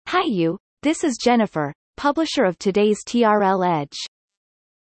Hi you, this is Jennifer, publisher of today's TRL Edge.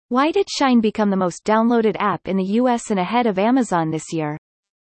 Why did Shine become the most downloaded app in the US and ahead of Amazon this year?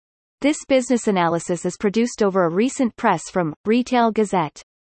 This business analysis is produced over a recent press from Retail Gazette.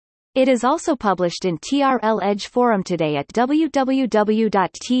 It is also published in TRL Edge forum today at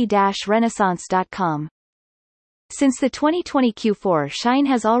www.t-renaissance.com. Since the 2020 Q4, Shine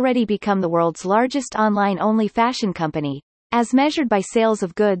has already become the world's largest online-only fashion company, as measured by sales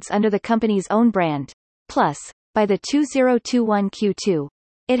of goods under the company's own brand. Plus, by the 2021 Q2,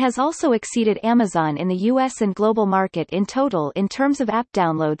 it has also exceeded Amazon in the US and global market in total in terms of app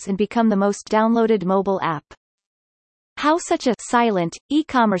downloads and become the most downloaded mobile app. How such a silent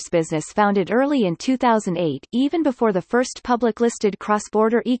e-commerce business founded early in 2008, even before the first public-listed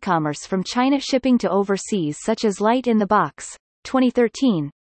cross-border e-commerce from China shipping to overseas such as Light in the Box, 2013,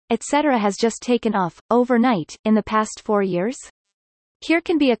 etc. has just taken off, overnight, in the past 4 years? Here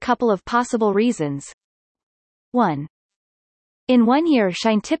can be a couple of possible reasons. 1. In 1 year,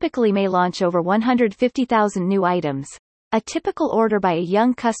 Shine typically may launch over 150,000 new items. A typical order by a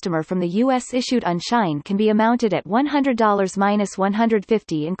young customer from the US issued on Shine can be amounted at $100 minus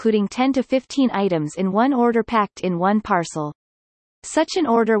 $150, including 10 to 15 items in one order packed in one parcel. Such an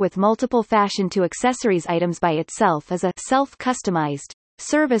order with multiple fashion to accessories items by itself is a self-customized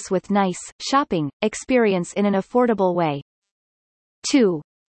service with nice shopping experience in an affordable way. 2.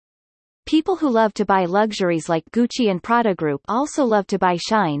 People who love to buy luxuries like Gucci and Prada Group also love to buy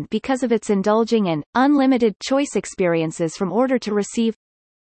Shine because of its indulging and unlimited choice experiences from order to receive.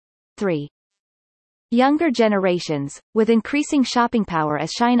 3. Younger generations, with increasing shopping power as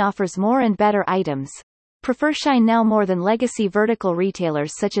Shine offers more and better items, prefer Shine now more than legacy vertical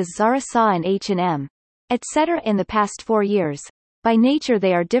retailers such as Zara, SA and H&M, etc. In the past 4 years, by nature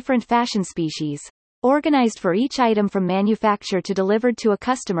they are different fashion species, organized for each item from manufacture to delivered to a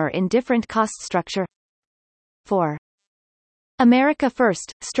customer in different cost structure. 4. America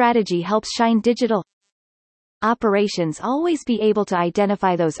First strategy helps Shine digital operations always be able to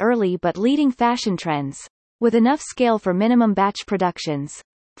identify those early but leading fashion trends, with enough scale for minimum batch productions,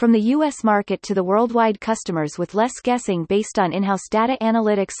 from the US market to the worldwide customers with less guessing based on in-house data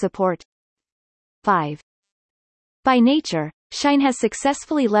analytics support. 5. By nature, Shine has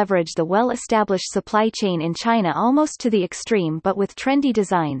successfully leveraged the well-established supply chain in China almost to the extreme but with trendy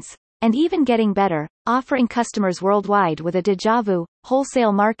designs, and even getting better, offering customers worldwide with a déjà vu,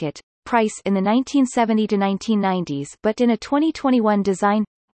 wholesale market, price in the 1970 to 1990s but in a 2021 design.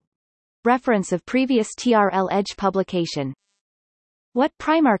 Reference of previous TRL Edge publication. What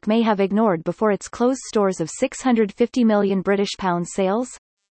Primark may have ignored before its closed stores of £650 million sales?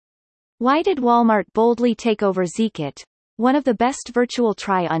 Why did Walmart boldly take over Zeekit, one of the best virtual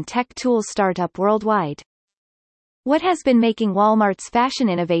try-on tech tools startup worldwide? What has been making Walmart's fashion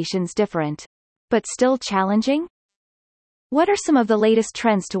innovations different, but still challenging? What are some of the latest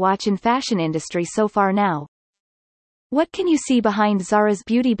trends to watch in fashion industry so far now? What can you see behind Zara's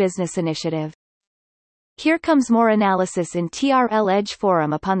beauty business initiative? Here comes more analysis in TRL Edge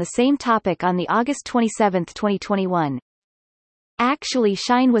forum upon the same topic on the August 27, 2021. Actually,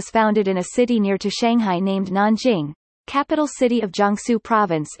 Shine was founded in a city near to Shanghai named Nanjing, capital city of Jiangsu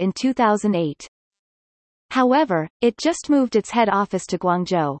province, in 2008. However, it just moved its head office to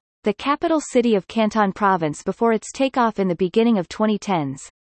Guangzhou, the capital city of Canton province, before its takeoff in the beginning of 2010s.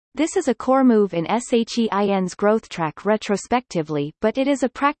 This is a core move in SHEIN's growth track retrospectively, but it is a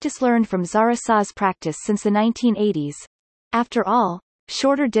practice learned from Zara SA's practice since the 1980s. After all,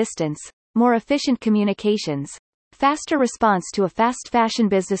 shorter distance, more efficient communications, faster response to a fast fashion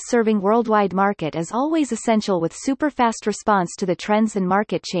business serving worldwide market is always essential with super fast response to the trends and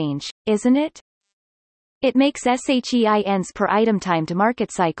market change, isn't it? It makes SHEIN's per item time to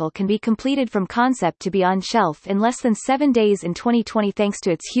market cycle can be completed from concept to be on shelf in less than 7 days in 2020 thanks to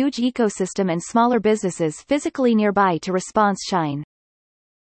its huge ecosystem and smaller businesses physically nearby to response Shine.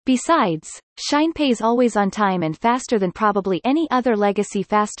 Besides, Shine pays always on time and faster than probably any other legacy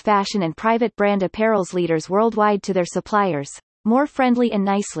fast fashion and private brand apparels leaders worldwide to their suppliers, more friendly and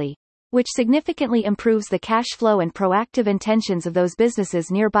nicely, which significantly improves the cash flow and proactive intentions of those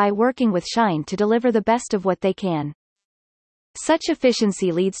businesses nearby working with Shine to deliver the best of what they can. Such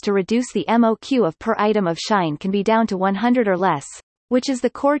efficiency leads to reduce the MOQ of per item of Shine can be down to 100 or less, which is the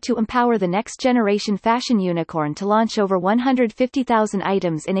core to empower the next generation fashion unicorn to launch over 150,000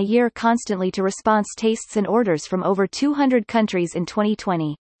 items in a year constantly to response tastes and orders from over 200 countries in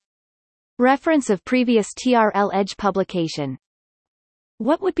 2020. Reference of previous TRL Edge publication.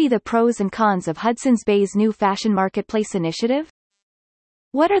 What would be the pros and cons of Hudson's Bay's new fashion marketplace initiative?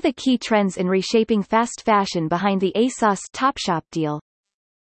 What are the key trends in reshaping fast fashion behind the ASOS Topshop deal?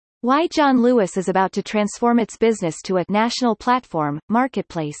 Why John Lewis is about to transform its business to a national platform,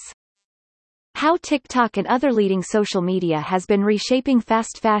 marketplace. How TikTok and other leading social media has been reshaping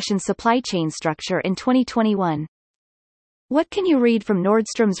fast fashion supply chain structure in 2021. What can you read from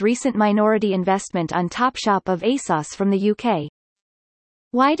Nordstrom's recent minority investment on Topshop of ASOS from the UK?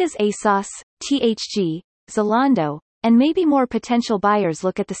 Why does ASOS, THG, Zalando, and maybe more potential buyers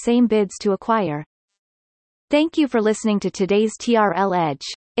look at the same bids to acquire? Thank you for listening to today's TRL Edge.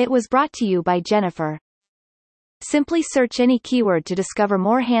 It was brought to you by Jennifer. Simply search any keyword to discover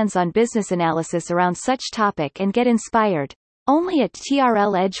more hands-on business analysis around such topic and get inspired. Only at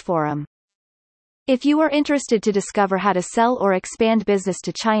TRL Edge Forum. If you are interested to discover how to sell or expand business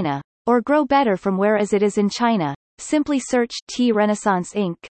to China, or grow better from whereas it is in China, simply search T Renaissance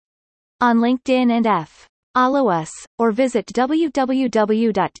Inc. on LinkedIn and follow us, or visit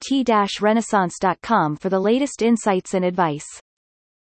www.t-renaissance.com for the latest insights and advice.